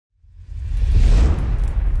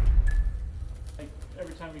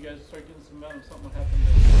you guys start getting some momentum, something would happen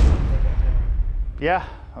to Yeah,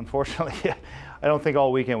 unfortunately, I don't think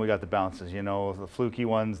all weekend we got the bounces. You know, the fluky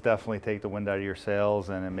ones definitely take the wind out of your sails,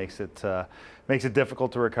 and it makes it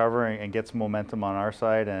difficult to recover and get some momentum on our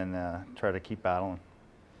side and try to keep battling.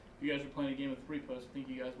 If you guys were playing a game of 3 posts, I think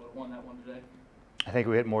you guys would have won that one today. I think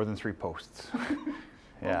we hit more than 3 posts.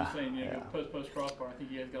 Yeah. I'm just saying, you know, post crossbar. I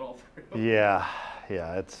think you guys got all 3. Yeah.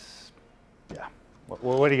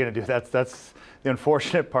 What are you going to do? That's the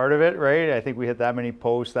unfortunate part of it, right? I think we hit that many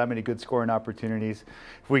posts, that many good scoring opportunities.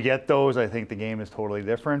 If we get those, I think the game is totally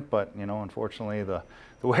different. But you know, unfortunately, the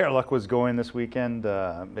way our luck was going this weekend,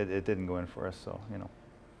 it didn't go in for us. So you know.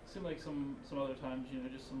 It seemed like some other times, you know,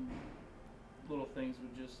 just some little things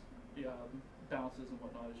would just bounces and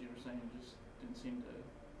whatnot, as you were saying, just didn't seem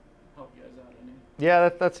to help you guys out any. Yeah,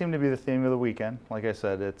 that seemed to be the theme of the weekend. Like I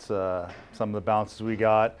said, it's some of the bounces we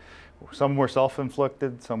got. Some were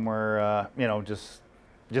self-inflicted, some were, you know, just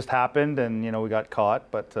happened, and you know we got caught.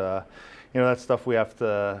 But you know, that's stuff we have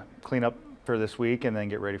to clean up for this week, and then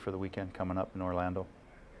get ready for the weekend coming up in Orlando.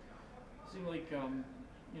 It seemed like you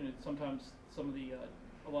know, sometimes some of the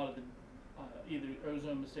a lot of the either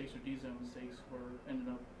O-zone mistakes or D-zone mistakes ended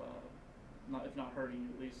up if not hurting you,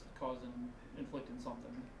 at least inflicting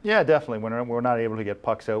something. Yeah, definitely. When we're not able to get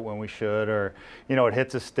pucks out when we should, or you know, it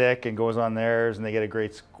hits a stick and goes on theirs, and they get a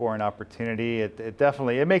great scoring opportunity. It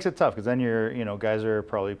definitely makes it tough, because then you know, guys are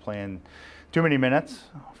probably playing too many minutes.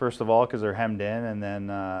 First of all, because they're hemmed in, and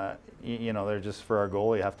then you know, they're just, for our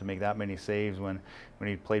goalie, you have to make that many saves when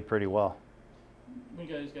he played pretty well. When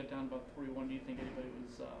you guys got down about 3-1, do you think anybody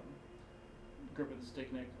was gripping the stick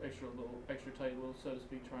extra tight, so to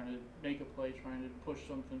speak, trying to make a play, trying to push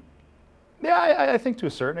something? Yeah, I think to a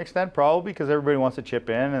certain extent, probably, because everybody wants to chip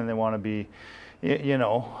in and they want to be, you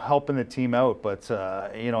know, helping the team out. But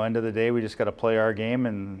you know, end of the day, we just got to play our game,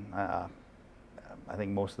 and I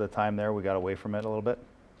think most of the time there we got away from it a little bit.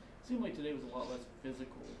 It seemed like today was a lot less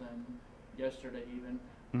physical than yesterday, even.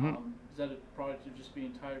 Mm-hmm. Is that a product of just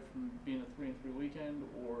being tired from being a 3-3 weekend,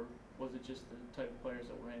 or was it just the type of players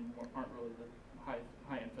that we're in aren't really the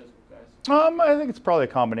high-end physical guys? I think it's probably a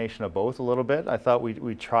combination of both a little bit. I thought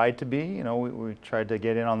we tried to be, you know, we tried to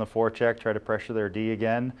get in on the forecheck, try to pressure their D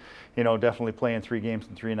again. You know, definitely playing 3 games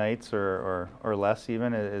in 3 nights or less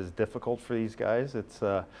even is difficult for these guys. It's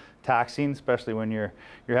taxing, especially when you're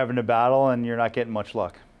having to battle and you're not getting much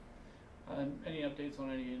luck. Any updates on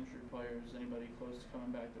any injured players? Anybody close to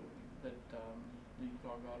coming back that you can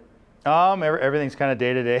talk about? Everything's kind of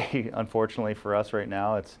day to day, unfortunately for us right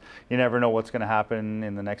now. You never know what's going to happen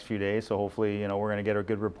in the next few days. So hopefully, you know, we're going to get a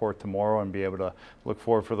good report tomorrow and be able to look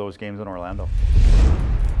forward for those games in Orlando.